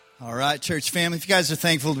All right, church family, if you guys are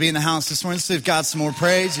thankful to be in the house this morning, let's give God some more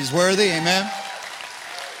praise. He's worthy, amen?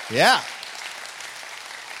 Yeah.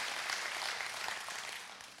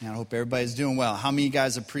 And I hope everybody's doing well. How many of you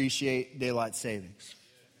guys appreciate daylight savings?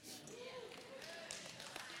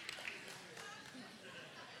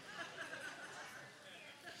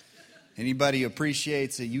 Anybody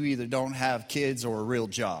appreciates that you either don't have kids or a real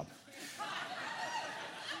job?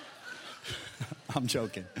 I'm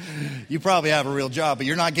joking. You probably have a real job, but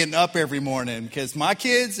you're not getting up every morning because my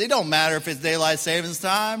kids, it don't matter if it's daylight savings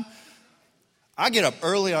time. I get up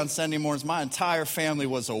early on Sunday mornings. My entire family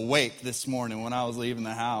was awake this morning when I was leaving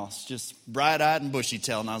the house, just bright-eyed and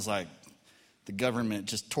bushy-tailed. And I was like, the government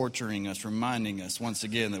just torturing us, reminding us once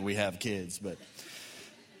again that we have kids. But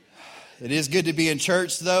it is good to be in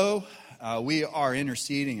church, though. We are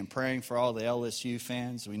interceding and praying for all the LSU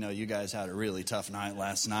fans. We know you guys had a really tough night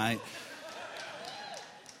last night.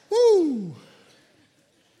 Woo!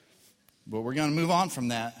 But we're going to move on from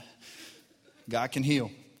that. God can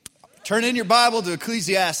heal. Turn in your Bible to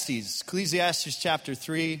Ecclesiastes chapter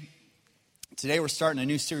 3. Today we're starting a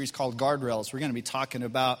new series called Guardrails. We're going to be talking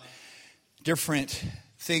about different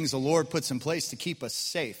things the Lord puts in place to keep us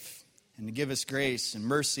safe and to give us grace and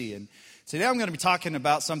mercy. And today I'm going to be talking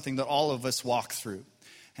about something that all of us walk through,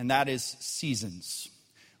 and that is seasons.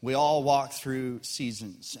 We all walk through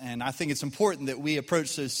seasons, and I think it's important that we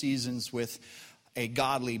approach those seasons with a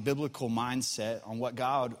godly, biblical mindset on what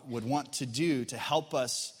God would want to do to help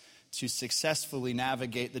us to successfully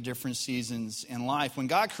navigate the different seasons in life. When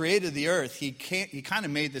God created the earth, He kind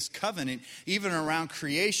of made this covenant, even around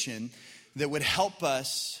creation, that would help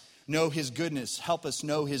us know His goodness, help us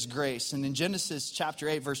know His grace. And in Genesis chapter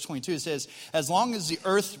 8, verse 22, it says, as long as the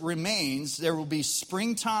earth remains, there will be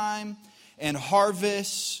springtime and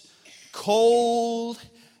harvest, cold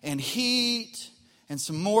and heat, and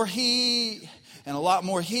some more heat, and a lot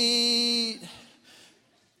more heat,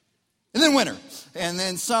 and then winter, and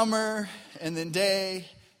then summer, and then day,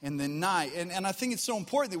 and then night. And I think it's so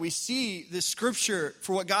important that we see this scripture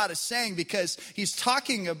for what God is saying, because He's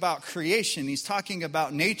talking about creation, He's talking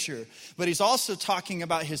about nature, but He's also talking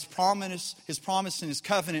about His promise and His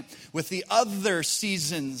covenant with the other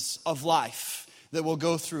seasons of life that we'll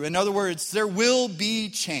go through. In other words, there will be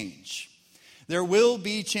change. There will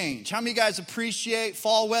be change. How many of you guys appreciate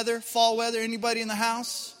fall weather? Fall weather, anybody in the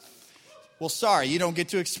house? Well, sorry, you don't get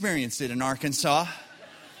to experience it in Arkansas.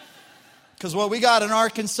 Because what we got in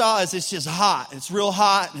Arkansas is it's just hot. It's real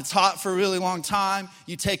hot, and it's hot for a really long time.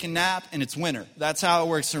 You take a nap, and it's winter. That's how it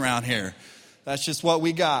works around here. That's just what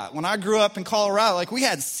we got. When I grew up in Colorado, we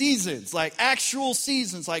had seasons, actual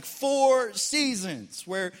seasons, 4 seasons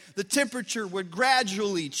where the temperature would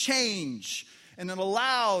gradually change, and it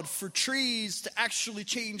allowed for trees to actually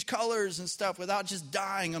change colors and stuff without just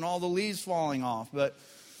dying and all the leaves falling off. But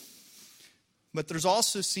there's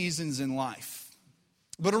also seasons in life.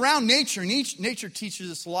 But around nature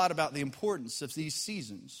teaches us a lot about the importance of these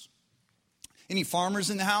seasons. Any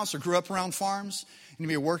farmers in the house or grew up around farms?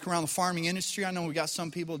 Anybody work around the farming industry? I know we got some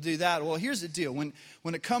people do that. Well, here's the deal. When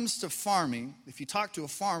it comes to farming, if you talk to a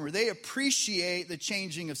farmer, they appreciate the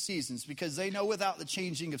changing of seasons because they know without the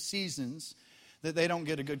changing of seasons that they don't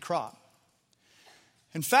get a good crop.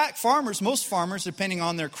 In fact, most farmers, depending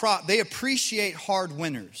on their crop, they appreciate hard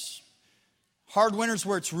winters. Hard winters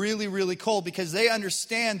where it's really, really cold, because they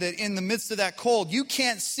understand that in the midst of that cold, you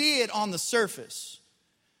can't see it on the surface.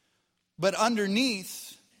 But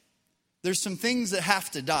underneath, there's some things that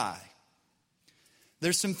have to die.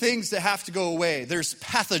 There's some things that have to go away. There's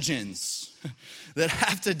pathogens that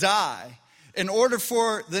have to die in order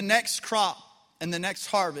for the next crop and the next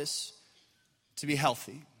harvest to be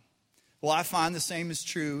healthy. Well, I find the same is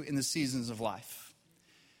true in the seasons of life.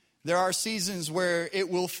 There are seasons where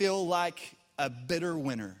it will feel like a bitter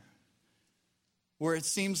winter, where it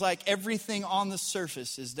seems like everything on the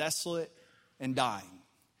surface is desolate and dying.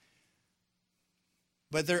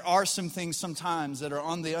 But there are some things sometimes that are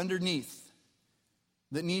on the underneath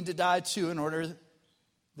that need to die too, in order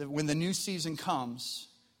that when the new season comes,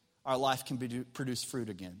 our life can produce fruit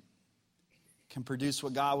again. Can produce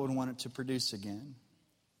what God would want it to produce again.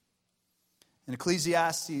 In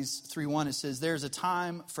Ecclesiastes 3:1 it says, there's a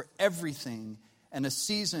time for everything and a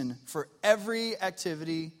season for every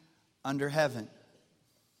activity under heaven.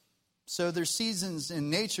 So there's seasons in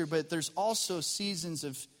nature, but there's also seasons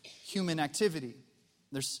of human activity.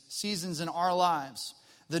 There's seasons in our lives.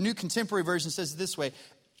 The New Contemporary Version says it this way: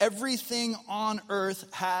 everything on earth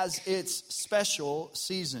has its special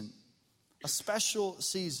season. A special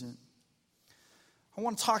season. I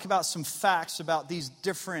want to talk about some facts about these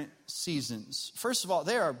different seasons. First of all,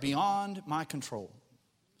 they are beyond my control.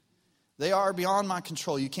 They are beyond my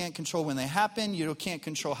control. You can't control when they happen. You can't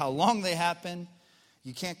control how long they happen.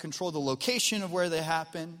 You can't control the location of where they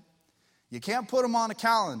happen. You can't put them on a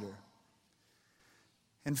calendar.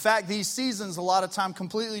 In fact, these seasons a lot of time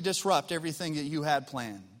completely disrupt everything that you had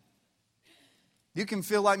planned. You can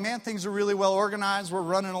feel like, man, things are really well organized. We're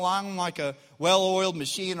running along like a well-oiled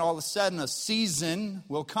machine. All of a sudden, a season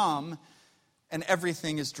will come and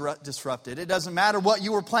everything is disrupted. It doesn't matter what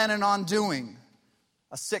you were planning on doing.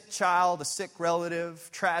 A sick child, a sick relative,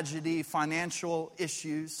 tragedy, financial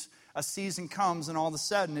issues. A season comes and all of a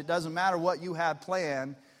sudden, it doesn't matter what you had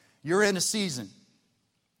planned. You're in a season.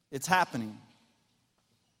 It's happening.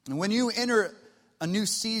 And when you enter a new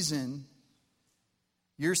season,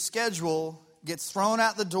 your schedule gets thrown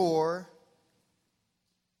out the door,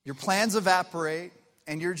 your plans evaporate,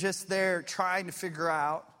 and you're just there trying to figure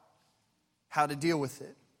out how to deal with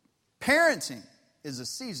it. Parenting is a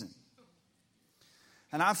season.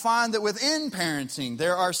 And I find that within parenting,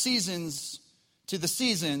 there are seasons to the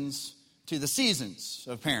seasons to the seasons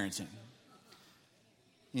of parenting.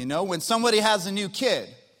 You know, when somebody has a new kid,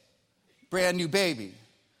 brand new baby,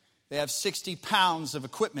 they have 60 pounds of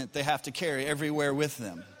equipment they have to carry everywhere with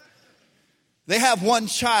them. They have one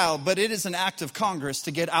child, but it is an act of Congress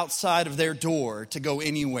to get outside of their door, to go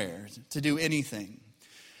anywhere, to do anything.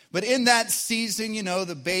 But in that season, you know,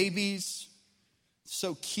 the baby's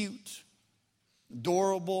so cute,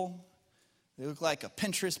 adorable. They look like a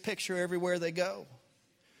Pinterest picture everywhere they go.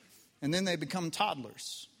 And then they become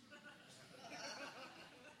toddlers.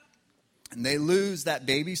 And they lose that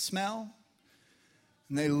baby smell.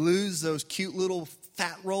 And they lose those cute little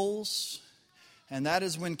fat rolls. And that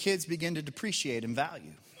is when kids begin to depreciate in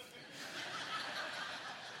value.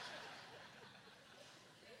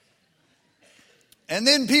 And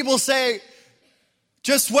then people say,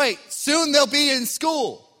 just wait, soon they'll be in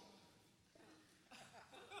school.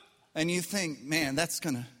 And you think, man, that's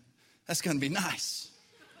gonna be nice.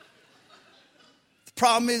 The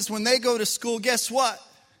problem is when they go to school, guess what?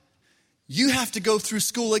 You have to go through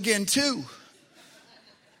school again too.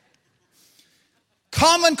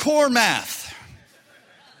 Common Core math.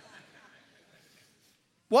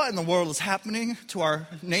 What in the world is happening to our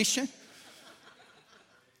nation?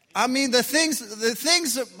 I mean, the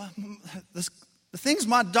things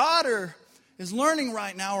my daughter is learning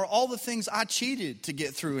right now are all the things I cheated to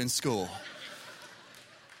get through in school.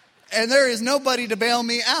 And there is nobody to bail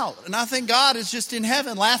me out. And I think God is just in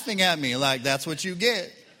heaven laughing at me like, that's what you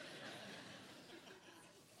get.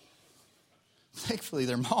 Thankfully,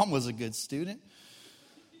 their mom was a good student.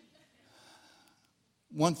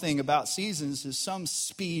 One thing about seasons is some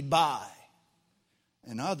speed by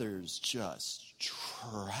and others just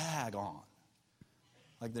drag on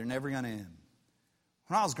like they're never going to end.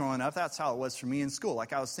 When I was growing up, that's how it was for me in school.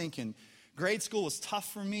 Like I was thinking, grade school was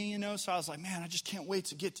tough for me, you know, so I was like, man, I just can't wait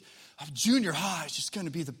to get to junior high. It's just going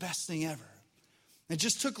to be the best thing ever. It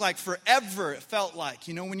just took like forever, it felt like.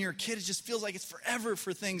 You know, when you're a kid, it just feels like it's forever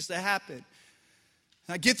for things to happen.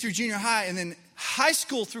 And I get through junior high, and then high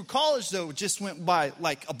school through college, though, just went by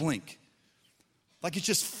like a blink. Like it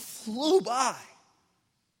just flew by.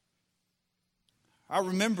 I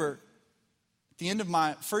remember at the end of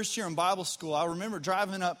my first year in Bible school, I remember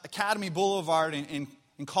driving up Academy Boulevard in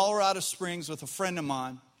Colorado Springs with a friend of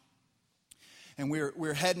mine. And we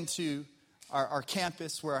were heading to our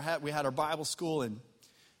campus where we had our Bible school. And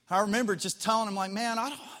I remember just telling him, like, man, I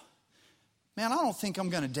don't think I'm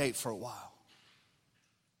going to date for a while.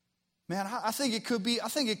 Man, I think it could be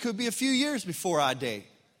a few years before I date.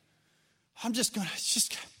 I'm just going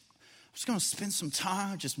to spend some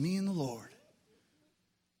time, just me and the Lord.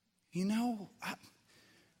 You know,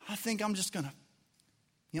 I think I'm just going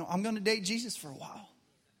to, I'm going to date Jesus for a while.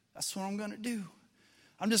 That's what I'm going to do.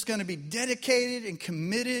 I'm just going to be dedicated and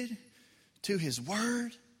committed to His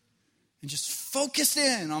Word and just focus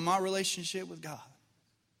in on my relationship with God.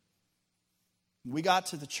 We got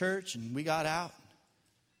to the church and we got out.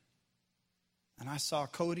 And I saw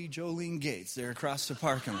Cody Jolene Gates there across the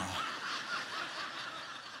parking lot.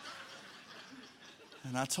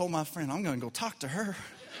 And I told my friend, I'm going to go talk to her.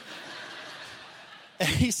 And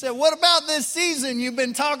he said, what about this season you've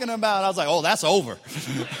been talking about? I was like, oh, that's over.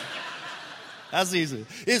 That's easy.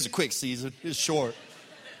 It's a quick season. It's short.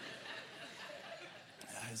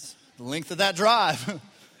 It's the length of that drive.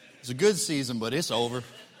 It's a good season, but it's over.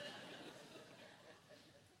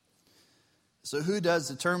 So who does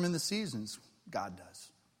determine the seasons? God does.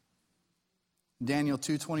 Daniel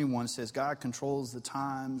 2:21 says, God controls the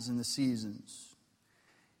times and the seasons.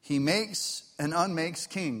 He makes and unmakes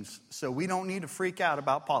kings, so we don't need to freak out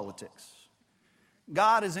about politics.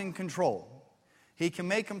 God is in control. He can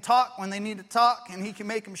make them talk when they need to talk, and He can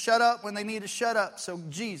make them shut up when they need to shut up. So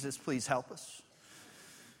Jesus, please help us.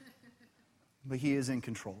 But He is in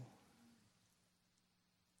control.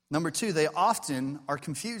 Number two, they often are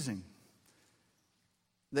confusing.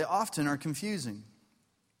 They often are confusing.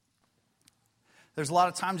 There's a lot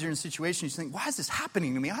of times you're in situations you think, why is this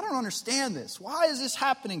happening to me? I don't understand this. Why is this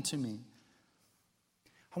happening to me?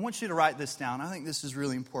 I want you to write this down. I think this is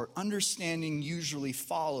really important. Understanding usually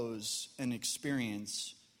follows an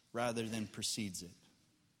experience rather than precedes it.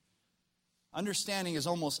 Understanding is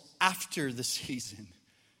almost after the season.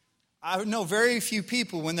 I know very few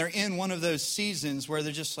people when they're in one of those seasons where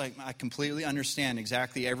they're just like, I completely understand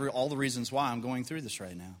exactly all the reasons why I'm going through this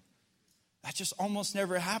right now. That just almost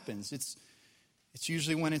never happens. It's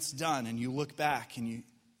usually when it's done and you look back and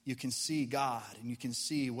you can see God and you can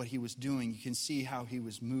see what He was doing. You can see how He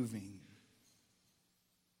was moving.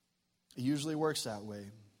 It usually works that way.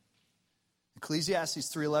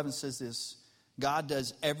 Ecclesiastes 3:11 says this, God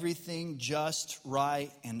does everything just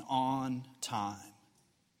right and on time.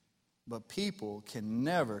 But people can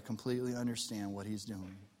never completely understand what He's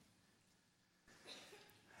doing.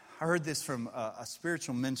 I heard this from a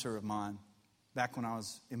spiritual mentor of mine back when I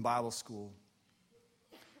was in Bible school.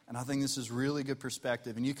 And I think this is really good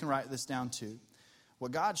perspective. And you can write this down too.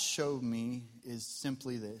 What God showed me is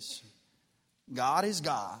simply this. God is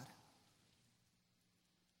God.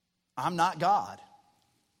 I'm not God.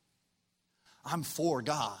 I'm for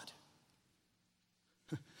God.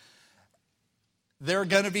 There are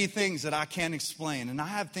going to be things that I can't explain. And I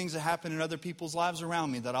have things that happen in other people's lives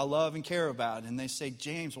around me that I love and care about. And they say,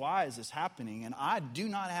 James, why is this happening? And I do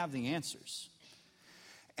not have the answers.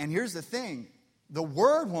 And here's the thing. The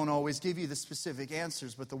Word won't always give you the specific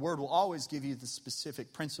answers, but the Word will always give you the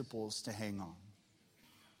specific principles to hang on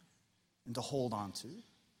and to hold on to.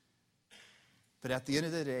 But at the end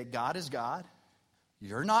of the day, God is God.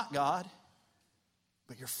 You're not God,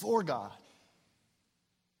 but you're for God.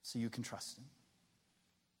 So you can trust Him.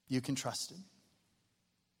 You can trust Him.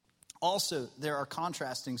 Also, there are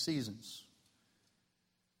contrasting seasons.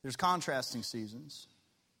 There's contrasting seasons.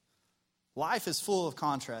 Life is full of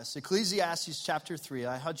contrasts. Ecclesiastes chapter 3,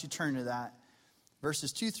 I had you turn to that.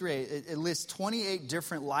 Verses 2 through 8, it lists 28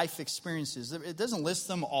 different life experiences. It doesn't list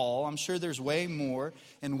them all. I'm sure there's way more.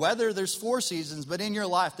 In weather, there's 4 seasons, but in your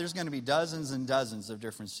life, there's going to be dozens and dozens of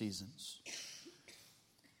different seasons.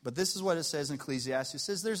 But this is what it says in Ecclesiastes. It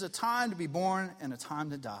says there's a time to be born and a time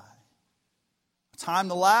to die. A time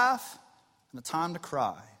to laugh and a time to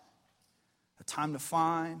cry. A time to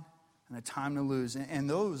find and a time to lose. And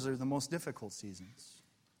those are the most difficult seasons.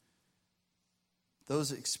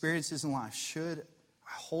 Those experiences in life, should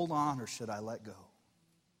I hold on or should I let go?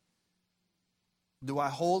 Do I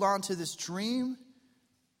hold on to this dream?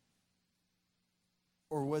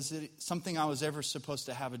 Or was it something I was ever supposed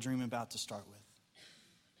to have a dream about to start with?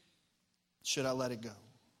 Should I let it go?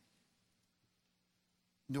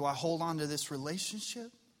 Do I hold on to this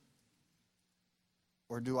relationship?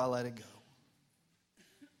 Or do I let it go?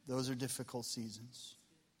 Those are difficult seasons.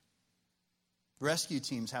 Rescue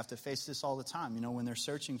teams have to face this all the time. You know, when they're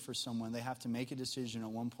searching for someone, they have to make a decision at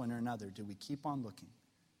one point or another. Do we keep on looking?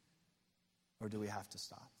 Or do we have to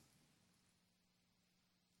stop?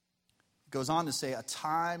 It goes on to say a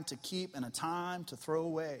time to keep and a time to throw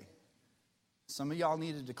away. Some of y'all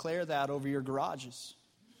need to declare that over your garages.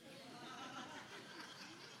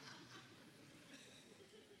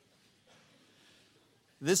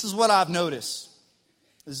 This is what I've noticed.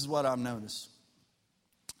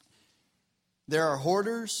 There are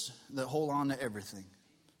hoarders that hold on to everything.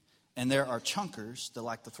 And there are chunkers that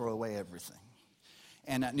like to throw away everything.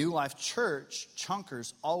 And at New Life Church,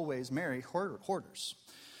 chunkers always marry hoarders.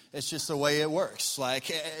 It's just the way it works.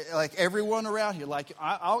 Like everyone around here,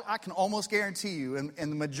 I can almost guarantee you, in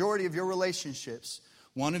the majority of your relationships,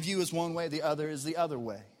 one of you is one way, the other is the other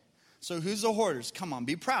way. So who's the hoarders? Come on,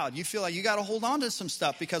 be proud. You feel like you got to hold on to some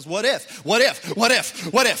stuff because what if we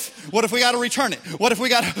got to return it? What if we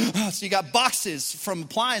got to, so you got boxes from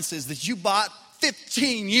appliances that you bought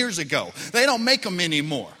 15 years ago. They don't make them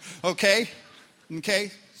anymore, okay?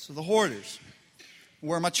 So the hoarders.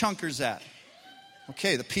 Where are my chunkers at?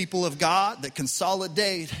 Okay, the people of God that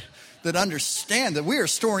consolidate, that understand that we are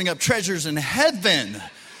storing up treasures in heaven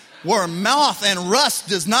where moth and rust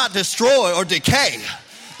does not destroy or decay.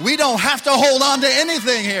 We don't have to hold on to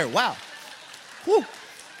anything here. Wow. Whew.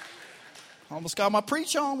 Almost got my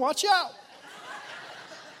preach on. Watch out.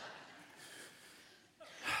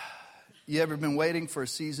 You ever been waiting for a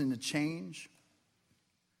season to change?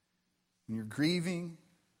 When you're grieving,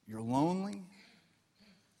 you're lonely.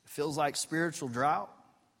 It feels like spiritual drought.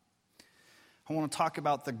 I want to talk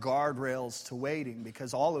about the guardrails to waiting,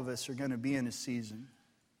 because all of us are going to be in a season.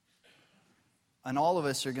 And all of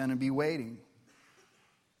us are going to be waiting.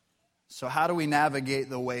 So how do we navigate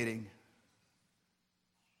the waiting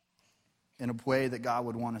in a way that God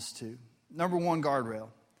would want us to? Number one guardrail,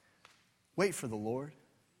 wait for the Lord.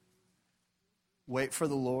 Wait for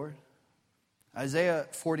the Lord. Isaiah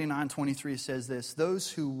 49:23 says this, "Those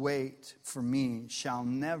who wait for me shall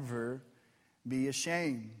never be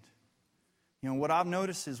ashamed." You know, what I've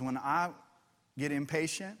noticed is when I get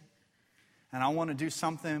impatient and I want to do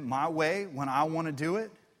something my way, when I want to do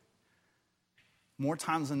it, more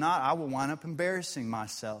times than not, I will wind up embarrassing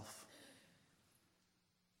myself.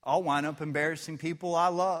 I'll wind up embarrassing people I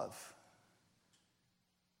love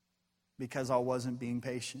because I wasn't being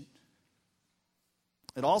patient.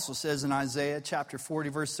 It also says in Isaiah chapter 40,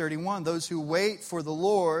 verse 31, "Those who wait for the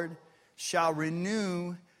Lord shall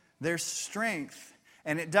renew their strength."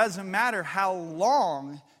 And it doesn't matter how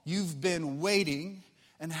long you've been waiting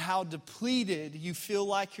and how depleted you feel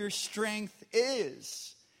like your strength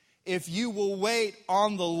is. If you will wait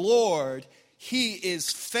on the Lord, He is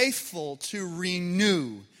faithful to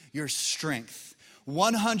renew your strength.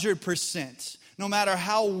 100%. No matter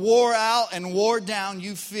how wore out and wore down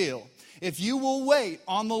you feel. If you will wait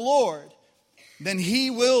on the Lord, then He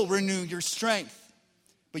will renew your strength.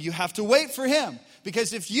 But you have to wait for Him.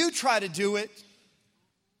 Because if you try to do it,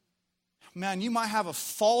 man, you might have a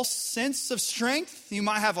false sense of strength. You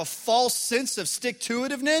might have a false sense of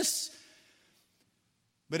stick-to-itiveness.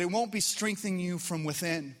 But it won't be strengthening you from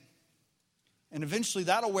within. And eventually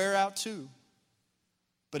that'll wear out too.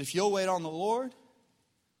 But if you'll wait on the Lord,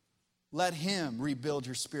 let Him rebuild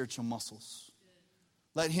your spiritual muscles.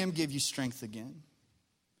 Let Him give you strength again.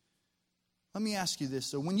 Let me ask you this.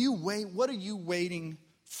 So when you wait, what are you waiting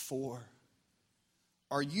for?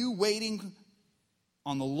 Are you waiting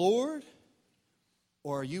on the Lord,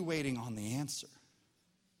 or are you waiting on the answer?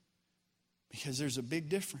 Because there's a big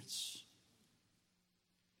difference.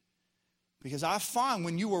 Because I find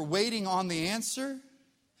when you are waiting on the answer,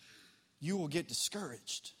 you will get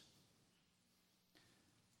discouraged.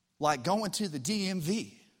 Like going to the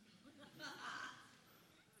DMV.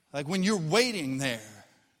 Like when you're waiting there,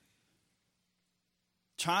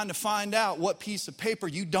 trying to find out what piece of paper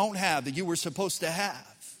you don't have that you were supposed to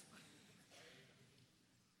have.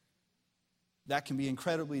 That can be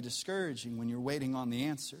incredibly discouraging when you're waiting on the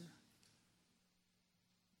answer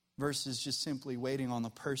versus just simply waiting on the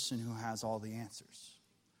person who has all the answers.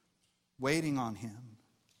 Waiting on Him.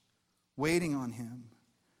 Waiting on Him.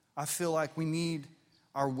 I feel like we need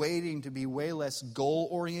our waiting to be way less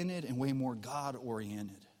goal-oriented and way more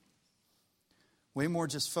God-oriented. Way more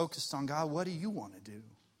just focused on, God, what do you want to do?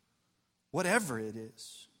 Whatever it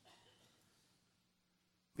is.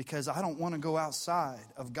 Because I don't want to go outside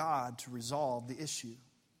of God to resolve the issue.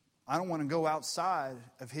 I don't want to go outside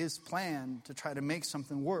of His plan to try to make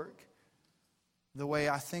something work the way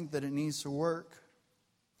I think that it needs to work.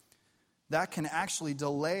 That can actually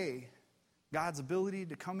delay God's ability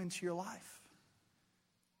to come into your life.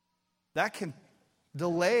 That can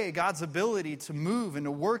delay God's ability to move and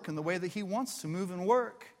to work in the way that He wants to move and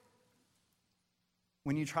work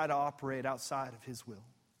when you try to operate outside of His will.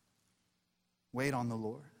 Wait on the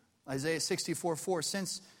Lord. Isaiah 64:4,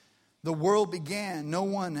 "Since the world began, no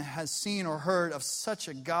one has seen or heard of such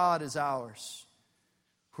a God as ours,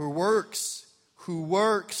 who works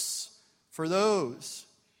for those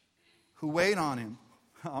who wait on Him."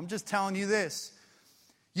 I'm just telling you this.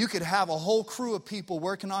 You could have a whole crew of people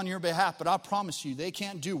working on your behalf, but I promise you, they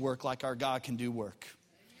can't do work like our God can do work.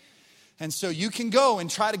 And so you can go and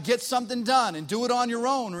try to get something done and do it on your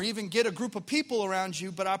own, or even get a group of people around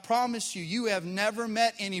you, but I promise you, you have never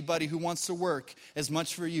met anybody who wants to work as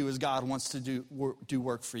much for you as God wants to do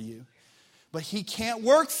work for you. But He can't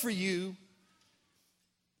work for you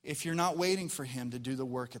if you're not waiting for Him to do the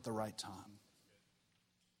work at the right time.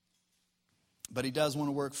 But He does want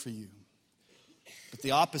to work for you. But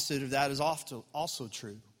the opposite of that is also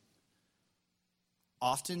true.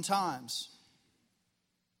 Oftentimes,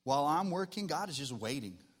 while I'm working, God is just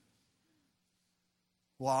waiting.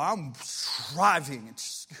 While I'm striving and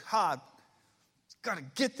just, God, got to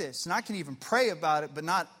get this. And I can even pray about it, but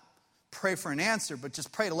not pray for an answer, but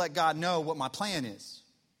just pray to let God know what my plan is.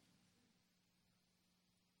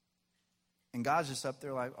 And God's just up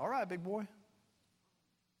there like, all right, big boy.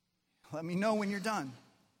 Let me know when you're done.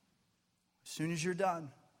 As soon as you're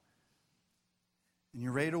done and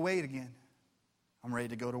you're ready to wait again, I'm ready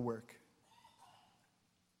to go to work.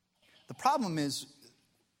 The problem is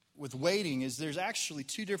with waiting is there's actually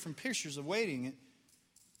two different pictures of waiting.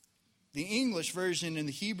 The English version and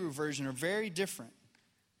the Hebrew version are very different.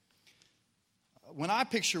 when I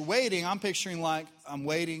picture waiting, I'm picturing like I'm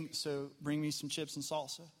waiting, so bring me some chips and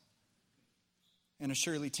salsa. And a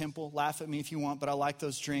Shirley Temple. Laugh at me if you want, but I like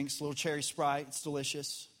those drinks. A little cherry Sprite, it's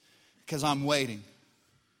delicious. Because I'm waiting.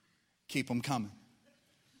 Keep them coming.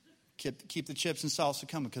 Keep the chips and salsa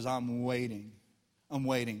coming because I'm waiting. I'm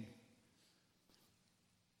waiting.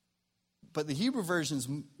 But the Hebrew version is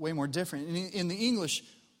way more different. In the English,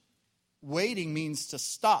 waiting means to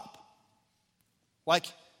stop. Like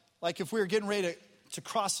if we were getting ready to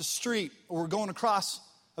cross the street or we're going across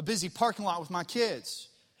a busy parking lot with my kids.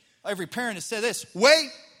 Every parent has said this: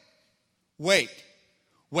 wait. Wait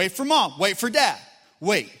for mom. Wait for dad.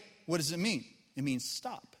 Wait. What does it mean? It means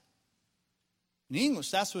stop. In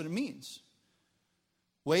English, that's what it means.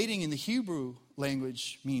 Waiting in the Hebrew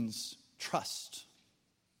language means trust.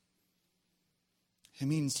 It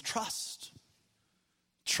means trust.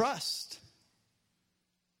 Trust.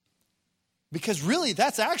 Because really,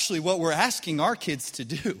 that's actually what we're asking our kids to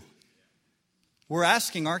do. We're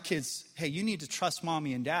asking our kids, hey, you need to trust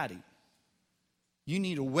mommy and daddy. You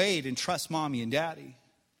need to wait and trust mommy and daddy.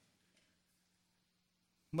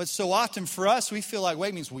 But so often for us, we feel like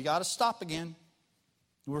wait means we got to stop again.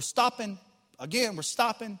 We're stopping. Again, we're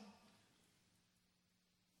stopping.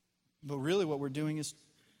 But really what we're doing is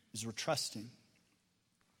we're trusting.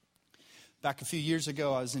 Back a few years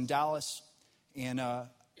ago, I was in Dallas, and I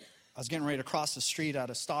was getting ready to cross the street at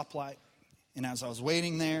a stoplight. And as I was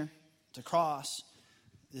waiting there to cross,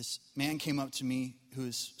 this man came up to me who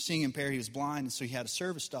was seeing impaired. He was blind, and so he had a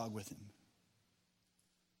service dog with him.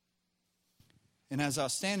 And as I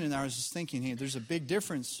was standing there, I was just thinking, hey, there's a big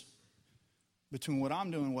difference between what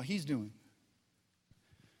I'm doing and what he's doing.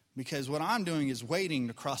 Because what I'm doing is waiting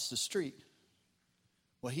to cross the street.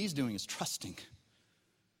 What he's doing is trusting.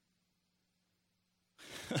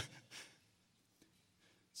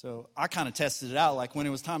 So I kind of tested it out. Like when it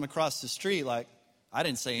was time to cross the street, like I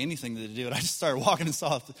didn't say anything to the dude. I just started walking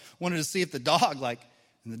and wanted to see if the dog, and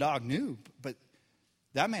the dog knew. But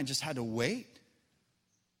that man just had to wait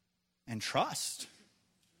and trust.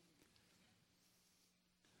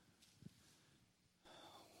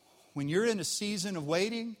 When you're in a season of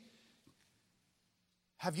waiting,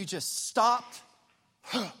 have you just stopped?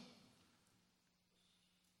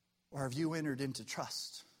 Or have you entered into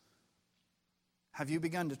trust? Have you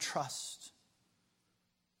begun to trust?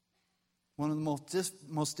 One of the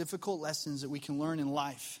most difficult lessons that we can learn in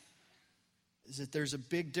life is that there's a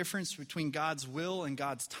big difference between God's will and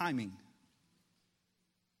God's timing.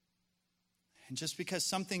 And just because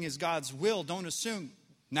something is God's will, don't assume,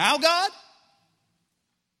 now God?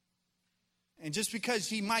 And just because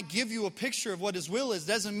he might give you a picture of what his will is,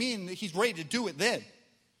 doesn't mean that he's ready to do it then. And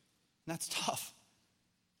that's tough.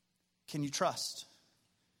 Can you trust?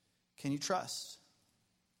 Can you trust?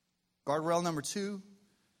 Guardrail number 2, in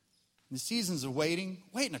the seasons of waiting,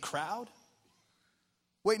 wait in a crowd.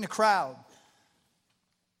 Wait in a crowd.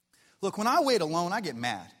 Look, when I wait alone, I get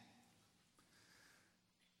mad.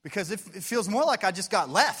 Because it feels more like I just got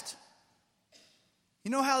left. You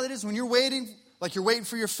know how it is when you're waiting? Like you're waiting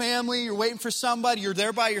for your family, you're waiting for somebody, you're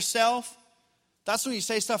there by yourself. That's when you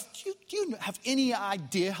say stuff, do you have any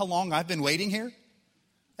idea how long I've been waiting here?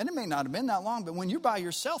 And it may not have been that long, but when you're by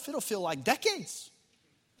yourself, it'll feel like decades.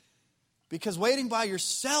 Because waiting by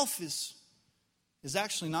yourself is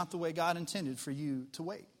actually not the way God intended for you to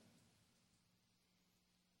wait.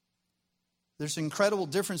 There's an incredible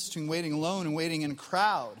difference between waiting alone and waiting in a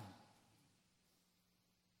crowd.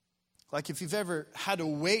 Like if you've ever had to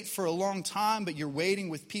wait for a long time, but you're waiting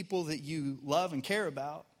with people that you love and care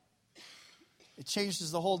about, it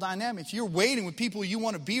changes the whole dynamic. If you're waiting with people you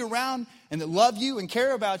want to be around and that love you and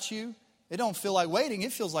care about you, it don't feel like waiting.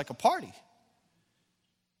 It feels like a party.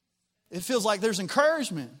 It feels like there's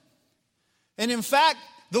encouragement. And in fact,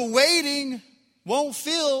 the waiting won't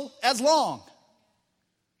feel as long.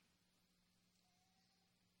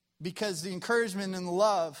 Because the encouragement and the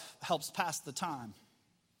love helps pass the time.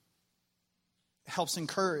 It helps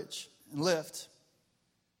encourage and lift.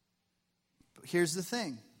 But here's the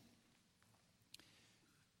thing.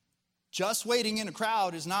 Just waiting in a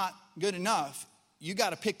crowd is not good enough. You got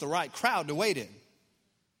to pick the right crowd to wait in.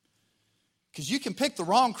 Because you can pick the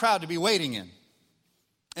wrong crowd to be waiting in,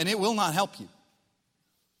 and it will not help you.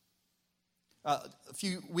 A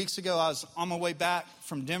few weeks ago, I was on my way back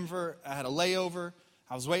from Denver. I had a layover.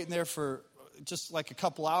 I was waiting there for just like a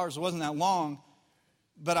couple hours. It wasn't that long.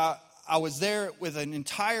 But I was there with an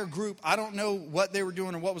entire group. I don't know what they were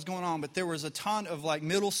doing or what was going on, but there was a ton of like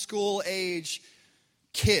middle school age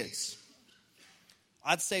kids.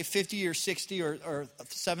 I'd say 50 or 60 or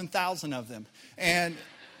 7,000 of them.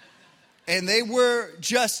 And they were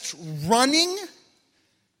just running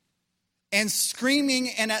and screaming.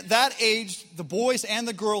 And at that age, the boys and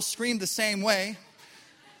the girls screamed the same way.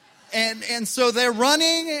 And so they're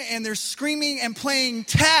running and they're screaming and playing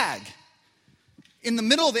tag in the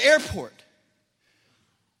middle of the airport.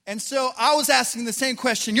 And so I was asking the same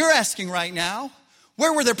question you're asking right now.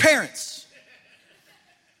 Where were their parents?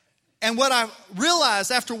 And what I realized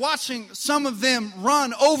after watching some of them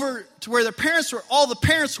run over to where their parents were, all the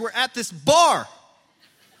parents were at this bar.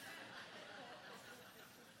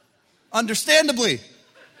 Understandably.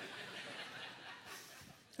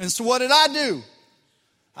 And so what did I do?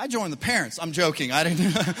 I joined the parents. I'm joking. I'm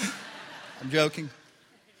joking.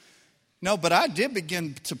 No, but I did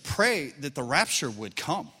begin to pray that the rapture would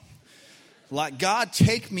come. Like, God,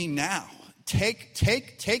 take me now.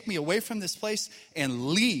 Take me away from this place and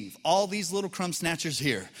leave all these little crumb snatchers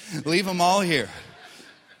here. Leave them all here.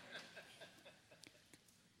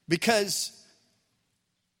 Because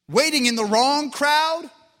waiting in the wrong crowd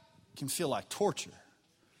can feel like torture.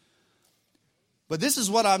 But this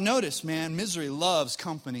is what I've noticed, man. Misery loves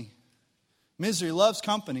company. Misery loves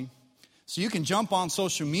company. So you can jump on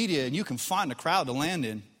social media and you can find a crowd to land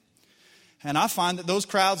in. And I find that those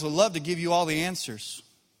crowds will love to give you all the answers.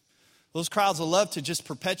 Those crowds will love to just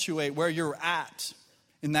perpetuate where you're at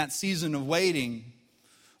in that season of waiting.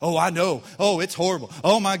 Oh, I know. Oh, it's horrible.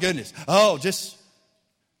 Oh, my goodness. Oh, just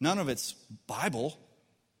none of it's Bible.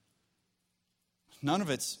 None of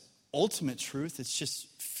it's ultimate truth. It's just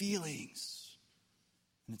feelings.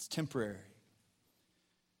 And it's temporary.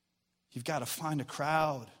 You've got to find a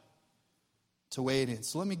crowd to wait in.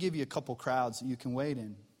 So let me give you a couple crowds that you can wait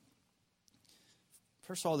in.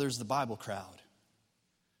 First of all, there's the Bible crowd.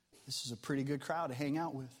 This is a pretty good crowd to hang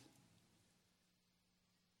out with.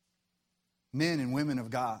 Men and women of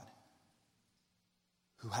God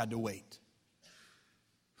who had to wait.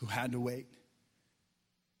 Who had to wait.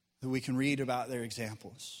 That we can read about their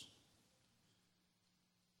examples.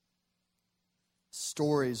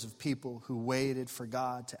 Stories of people who waited for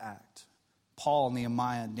God to act. Paul,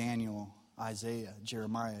 Nehemiah, Daniel, Isaiah,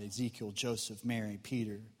 Jeremiah, Ezekiel, Joseph, Mary,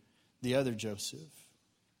 Peter, the other Joseph,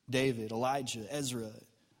 David, Elijah, Ezra,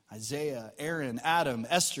 Isaiah, Aaron, Adam,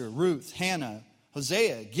 Esther, Ruth, Hannah,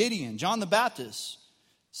 Hosea, Gideon, John the Baptist,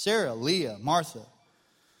 Sarah, Leah, Martha,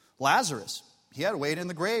 Lazarus. He had to wait in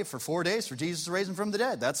the grave for 4 days for Jesus to raise him from the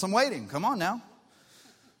dead. That's some waiting. Come on now.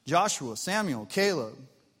 Joshua, Samuel, Caleb,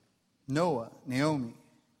 Noah, Naomi,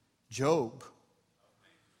 Job.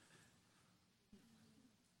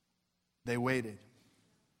 They waited.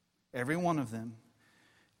 Every one of them.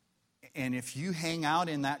 And if you hang out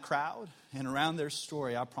in that crowd and around their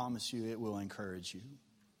story, I promise you it will encourage you.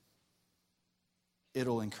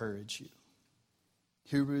 It'll encourage you.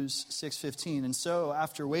 Hebrews 6:15. And so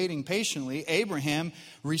after waiting patiently, Abraham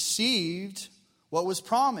received what was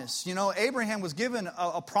promised. You know, Abraham was given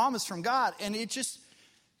a promise from God, and he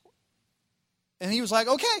was like,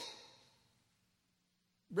 okay,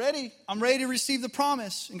 ready. I'm ready to receive the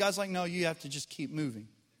promise. And God's like, no, you have to just keep moving.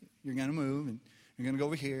 You're going to move, and you're going to go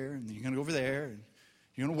over here, and then you're going to go over there, and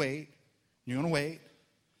you're going to wait. You're going to wait.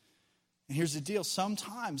 And here's the deal.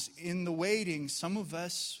 Sometimes in the waiting, some of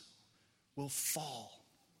us will fall.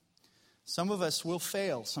 Some of us will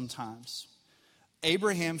fail sometimes.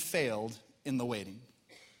 Abraham failed in the waiting.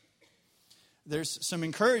 There's some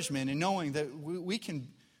encouragement in knowing that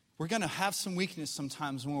we're going to have some weakness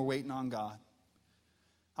sometimes when we're waiting on God.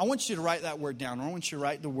 I want you to write that word down. I want you to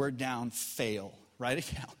write the word down, fail. Write it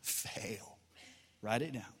down, fail. Write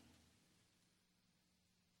it down.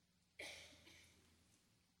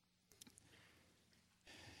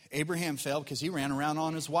 Abraham failed because he ran around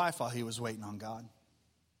on his wife while he was waiting on God.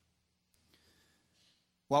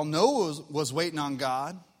 While Noah was waiting on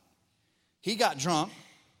God, he got drunk,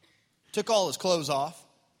 took all his clothes off,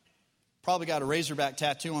 probably got a razorback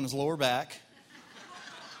tattoo on his lower back.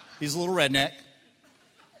 He's a little redneck.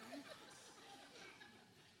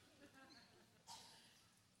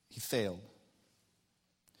 He failed.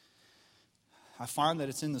 I find that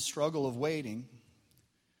it's in the struggle of waiting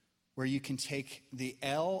where you can take the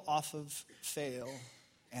L off of fail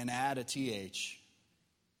and add a TH.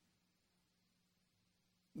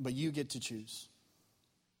 But you get to choose.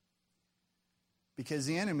 Because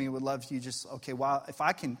the enemy would love you just, okay, well,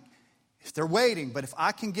 if they're waiting, but if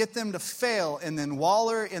I can get them to fail and then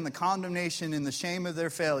wallow in the condemnation and the shame of their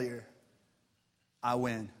failure, I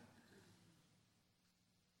win.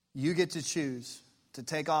 You get to choose to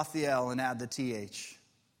take off the L and add the TH.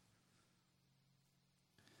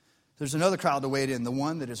 There's another crowd to wait in, the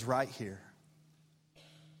one that is right here.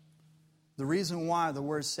 The reason why the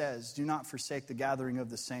word says, do not forsake the gathering of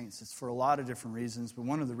the saints, it's for a lot of different reasons, but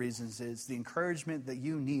one of the reasons is the encouragement that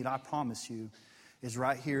you need, I promise you, is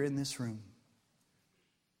right here in this room.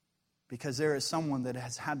 Because there is someone that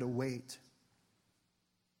has had to wait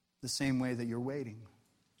the same way that you're waiting.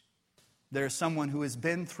 There is someone who has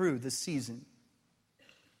been through the season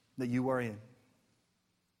that you are in.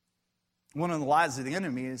 One of the lies of the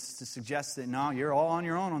enemy is to suggest that, no, you're all on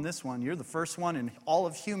your own on this one. You're the first one in all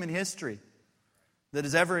of human history that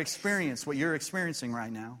has ever experienced what you're experiencing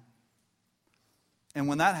right now. And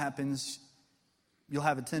when that happens, you'll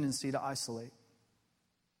have a tendency to isolate,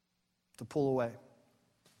 to pull away.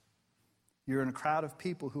 You're in a crowd of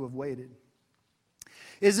people who have waited.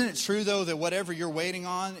 Isn't it true, though, that whatever you're waiting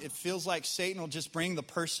on, it feels like Satan will just bring the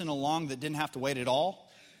person along that didn't have to wait at all?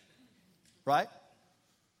 Right?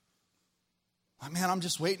 Man, I'm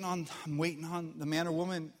waiting on the man or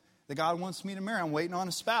woman that God wants me to marry. I'm waiting on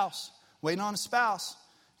a spouse.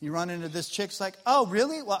 You run into this chick's like, oh,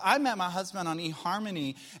 really? Well, I met my husband on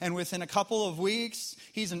eHarmony, and within a couple of weeks,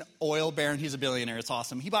 he's an oil baron. He's a billionaire. It's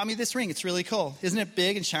awesome. He bought me this ring. It's really cool. Isn't it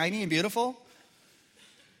big and shiny and beautiful?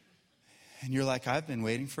 And you're like, I've been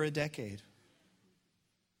waiting for a decade.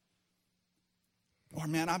 Or,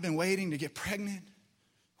 man, I've been waiting to get pregnant.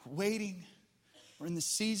 Waiting. We're in the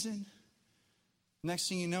season. Next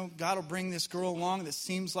thing you know, God will bring this girl along that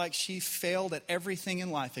seems like she failed at everything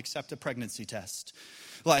in life except a pregnancy test.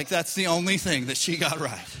 Like, that's the only thing that she got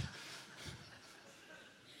right.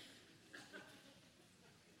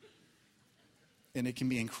 And it can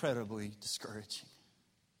be incredibly discouraging.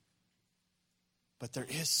 But there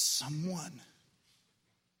is someone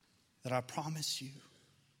that I promise you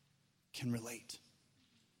can relate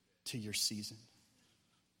to your season.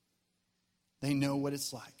 They know what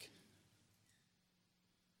it's like.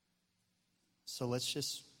 So let's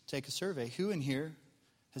just take a survey. Who in here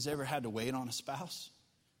has ever had to wait on a spouse?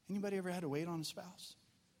 Anybody ever had to wait on a spouse?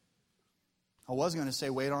 I was going to say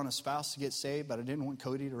wait on a spouse to get saved, but I didn't want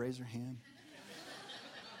Cody to raise her hand.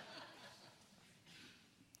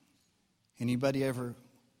 Anybody ever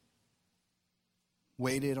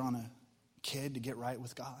waited on a kid to get right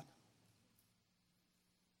with God?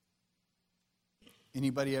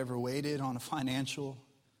 Anybody ever waited on a financial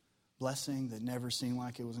blessing that never seemed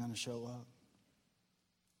like it was going to show up?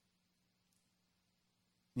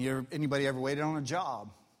 Anybody ever waited on a job?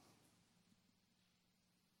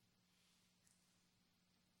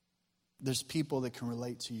 There's people that can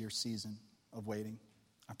relate to your season of waiting.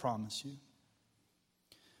 I promise you.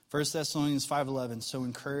 1 Thessalonians 5:11, so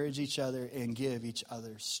encourage each other and give each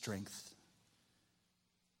other strength.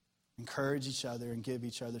 Encourage each other and give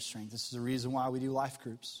each other strength. This is the reason why we do life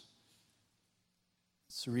groups.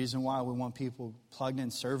 It's the reason why we want people plugged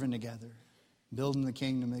in, serving together, building the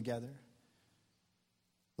kingdom together.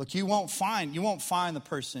 Look, you won't find the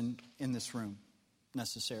person in this room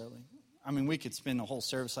necessarily. I mean, we could spend a whole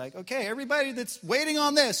service like, okay, everybody that's waiting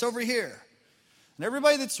on this over here. And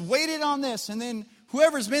everybody that's waited on this. And then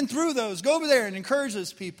whoever's been through those, go over there and encourage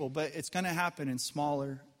those people. But it's going to happen in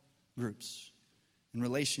smaller groups, in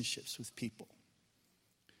relationships with people.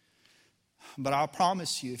 But I'll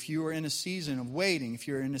promise you, if you are in a season of waiting, if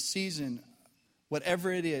you're in a season,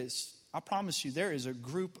 whatever it is, I promise you there is a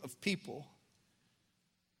group of people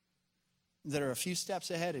that are a few steps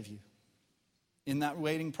ahead of you in that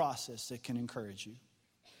waiting process that can encourage you,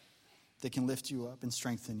 that can lift you up and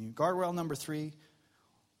strengthen you. Guardrail number 3,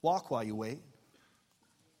 walk while you wait.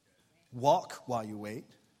 Walk while you wait.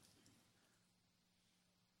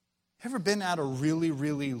 Ever been at a really,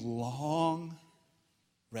 really long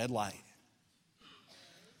red light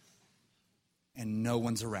and no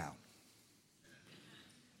one's around?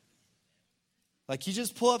 Like you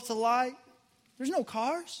just pull up to the light, there's no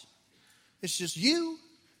cars. It's just you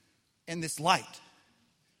and this light.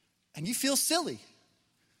 And you feel silly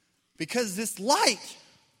because this light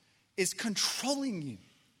is controlling you.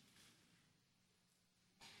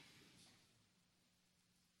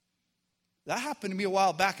 That happened to me a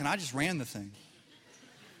while back and I just ran the thing.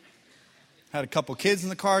 Had a couple kids in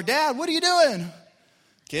the car. Dad, what are you doing?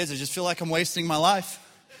 Kids, I just feel like I'm wasting my life.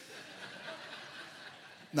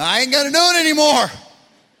 No, I ain't going to do it anymore.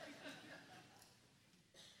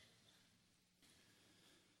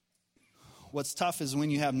 What's tough is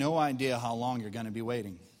when you have no idea how long you're going to be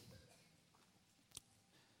waiting.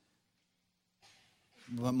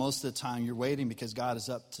 But most of the time you're waiting because God is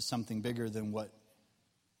up to something bigger than what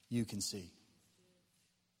you can see.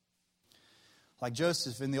 Like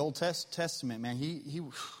Joseph in the Old Testament, man,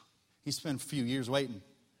 he spent a few years waiting.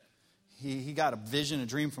 He got a vision, a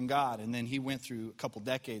dream from God, and then he went through a couple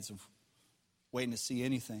decades of waiting to see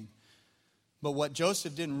anything. But what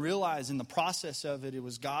Joseph didn't realize in the process of it,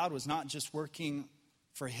 was God was not just working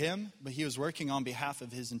for him, but he was working on behalf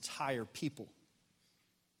of his entire people.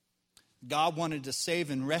 God wanted to save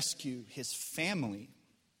and rescue his family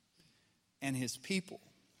and his people,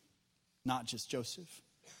 not just Joseph.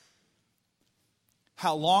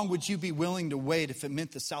 How long would you be willing to wait if it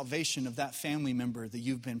meant the salvation of that family member that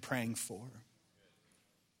you've been praying for?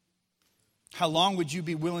 How long would you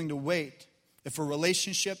be willing to wait if a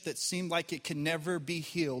relationship that seemed like it can never be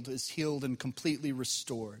healed is healed and completely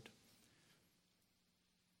restored?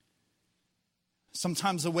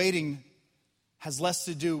 Sometimes the waiting has less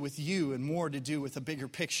to do with you and more to do with a bigger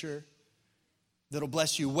picture that'll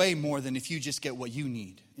bless you way more than if you just get what you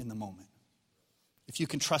need in the moment. If you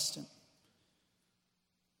can trust him.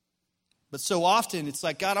 But so often it's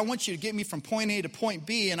like, God, I want you to get me from point A to point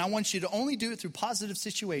B, and I want you to only do it through positive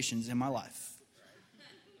situations in my life.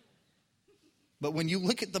 But when you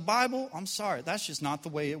look at the Bible, I'm sorry, that's just not the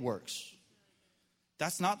way it works.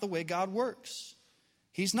 That's not the way God works.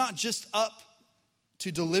 He's not just up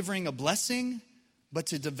to delivering a blessing, but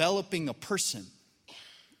to developing a person.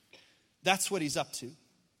 That's what he's up to.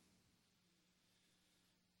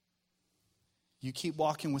 You keep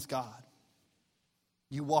walking with God.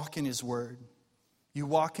 You walk in his word. You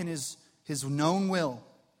walk in his known will.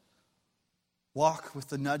 Walk with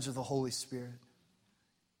the nudge of the Holy Spirit.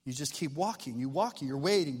 You just keep walking. You're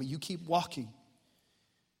waiting, but you keep walking.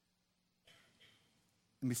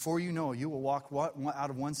 And before you know it, you will walk out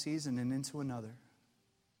of one season and into another.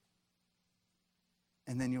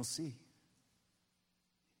 And then you'll see.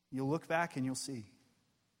 You'll look back and you'll see.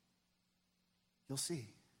 You'll see.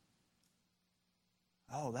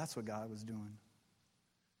 Oh, that's what God was doing.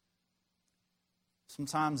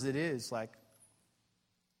 Sometimes it is like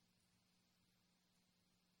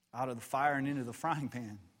out of the fire and into the frying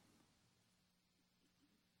pan.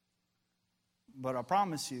 But I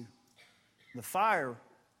promise you, the fire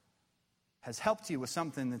has helped you with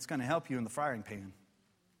something that's going to help you in the frying pan.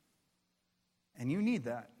 And you need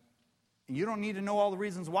that. And you don't need to know all the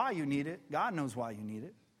reasons why you need it. God knows why you need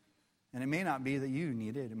it. And it may not be that you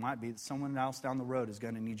need it. It might be that someone else down the road is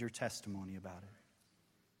going to need your testimony about it.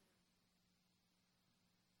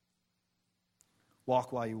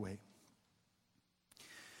 Walk while you wait.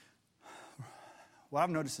 What I've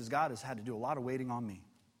noticed is God has had to do a lot of waiting on me.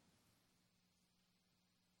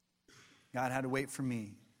 God had to wait for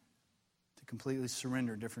me to completely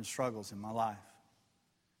surrender different struggles in my life.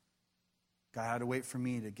 God had to wait for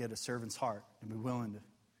me to get a servant's heart and be willing to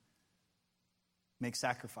make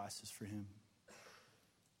sacrifices for him.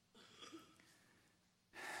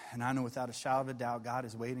 And I know without a shadow of a doubt, God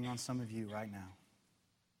is waiting on some of you right now.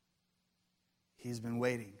 He's been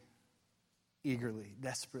waiting eagerly,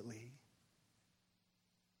 desperately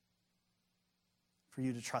for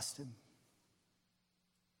you to trust him,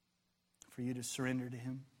 for you to surrender to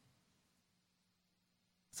him.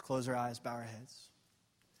 Let's close our eyes, bow our heads.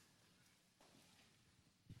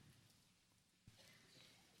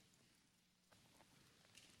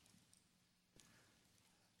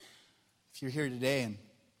 If you're here today and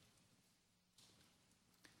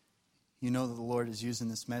you know that the Lord is using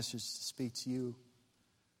this message to speak to you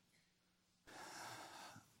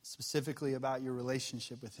specifically about your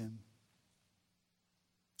relationship with him,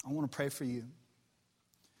 I want to pray for you.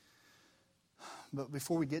 But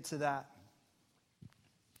before we get to that,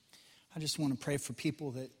 I just want to pray for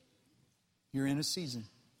people that you're in a season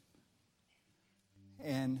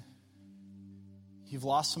and you've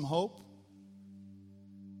lost some hope.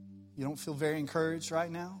 You don't feel very encouraged right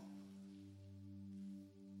now.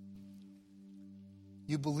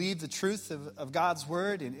 You believe the truth of God's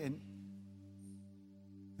word and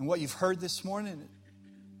what you've heard this morning.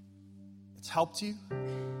 It's helped you.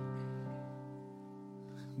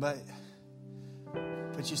 But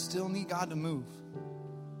you still need God to move.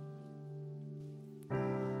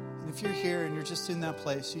 And if you're here and you're just in that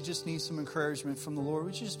place, you just need some encouragement from the Lord,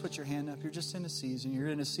 would you just put your hand up? You're just in a season. You're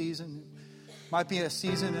in a season. It might be a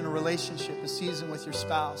season in a relationship, a season with your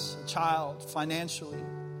spouse, a child, financially,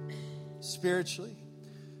 spiritually.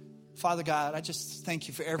 Father God, I just thank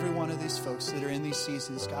you for every one of these folks that are in these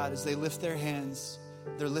seasons, God. As they lift their hands,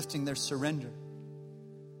 they're lifting their surrender.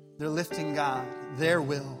 They're lifting, God, their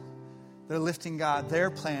will. They're lifting, God, their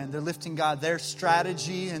plan. They're lifting, God, their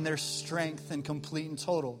strategy and their strength and complete and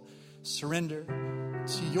total surrender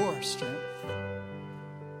to your strength,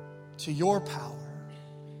 to your power,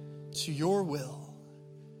 to your will.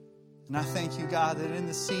 And I thank you, God, that in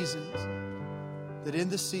the seasons,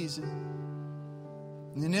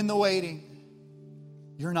 and in the waiting,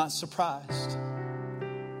 you're not surprised.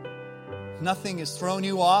 Nothing has thrown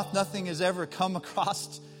you off. Nothing has ever come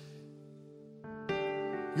across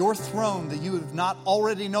your throne that you have not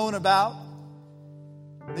already known about,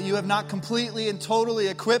 that you have not completely and totally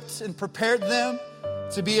equipped and prepared them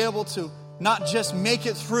to be able to not just make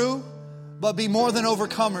it through, but be more than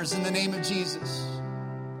overcomers in the name of Jesus.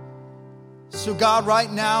 So God,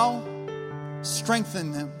 right now,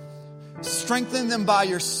 strengthen them. Strengthen them by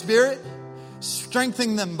your Spirit.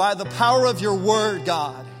 Strengthen them by the power of your word,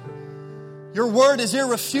 God. Your word is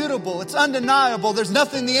irrefutable. It's undeniable. There's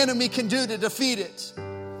nothing the enemy can do to defeat it.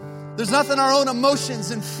 There's nothing our own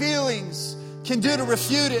emotions and feelings can do to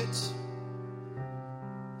refute it.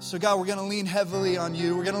 So God, we're going to lean heavily on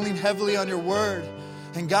you. We're going to lean heavily on your word.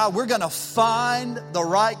 And God, we're going to find the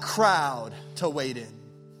right crowd to wait in.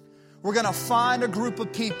 We're going to find a group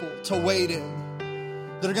of people to wait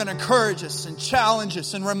in that are going to encourage us and challenge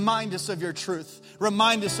us and remind us of your truth.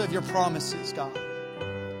 Remind us of your promises, God.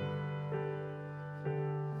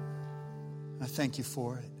 I thank you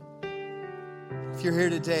for it. If you're here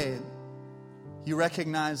today and you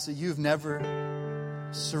recognize that you've never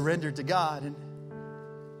surrendered to God and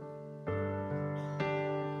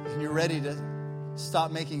you're ready to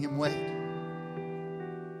stop making him wait,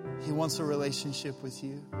 he wants a relationship with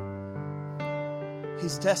you.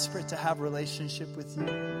 He's desperate to have a relationship with you.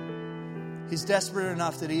 He's desperate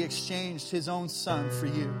enough that he exchanged his own son for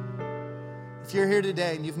you. If you're here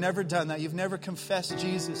today and you've never done that, you've never confessed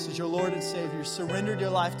Jesus as your Lord and Savior, surrendered your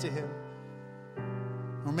life to him.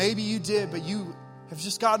 Or maybe you did, but you have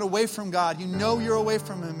just gotten away from God. You know you're away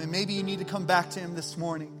from him, and maybe you need to come back to him this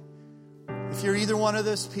morning. If you're either one of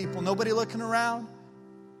those people, nobody looking around,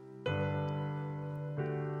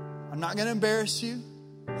 I'm not going to embarrass you.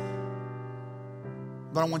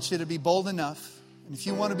 But I want you to be bold enough. And if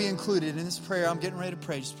you want to be included in this prayer, I'm getting ready to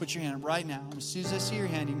pray. Just put your hand up right now. And as soon as I see your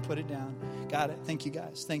hand, you can put it down. Got it. Thank you,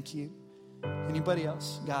 guys. Thank you. Anybody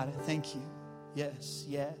else? Got it. Thank you. Yes,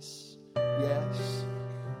 yes, yes.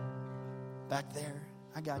 Back there.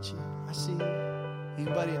 I got you. I see you.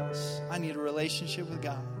 Anybody else? I need a relationship with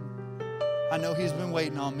God. I know he's been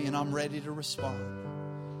waiting on me and I'm ready to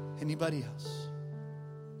respond. Anybody else?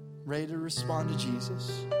 Ready to respond to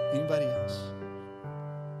Jesus? Anybody else?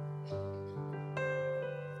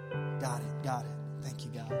 Got it. Thank you,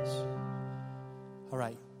 guys. All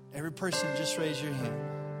right. Every person, just raise your hand.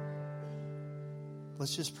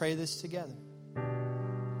 Let's just pray this together.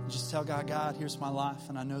 Just tell God, God, here's my life,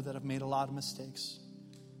 and I know that I've made a lot of mistakes.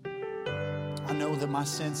 I know that my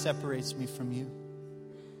sin separates me from you.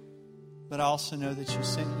 But I also know that you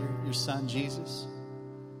sent your son, Jesus.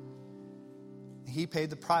 He paid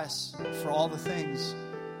the price for all the things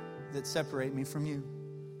that separate me from you.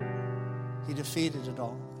 He defeated it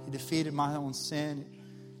all. He defeated my own sin.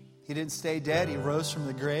 He didn't stay dead. He rose from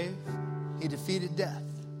the grave. He defeated death.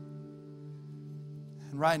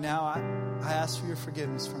 And right now, I ask for your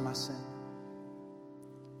forgiveness for my sin.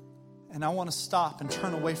 And I want to stop and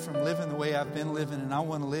turn away from living the way I've been living. And I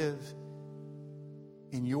want to live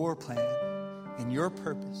in your plan, in your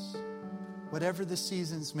purpose, whatever the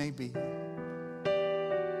seasons may be.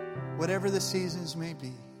 Whatever the seasons may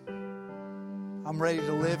be. I'm ready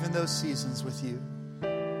to live in those seasons with you.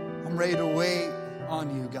 I'm ready to wait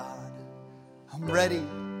on you, God. I'm ready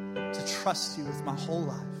to trust you with my whole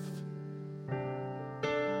life.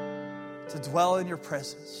 To dwell in your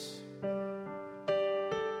presence.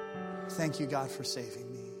 Thank you, God, for saving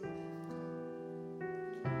me.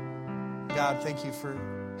 God, thank you for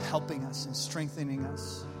helping us and strengthening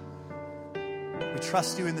us. We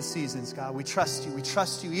trust you in the seasons, God. We trust you. We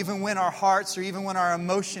trust you. Even when our hearts or even when our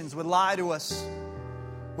emotions would lie to us,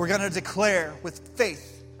 we're going to declare with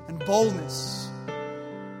faith and boldness,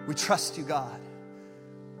 we trust you, God.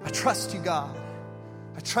 I trust you, God.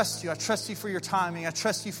 I trust you. I trust you for your timing. I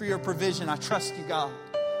trust you for your provision. I trust you, God.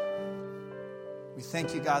 We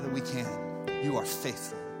thank you, God, that we can. You are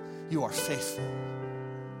faithful. You are faithful.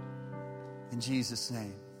 In Jesus'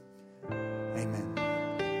 name, amen.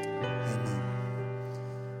 Amen.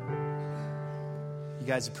 You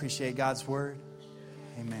guys appreciate God's word?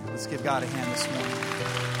 Amen. Let's give God a hand this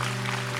morning.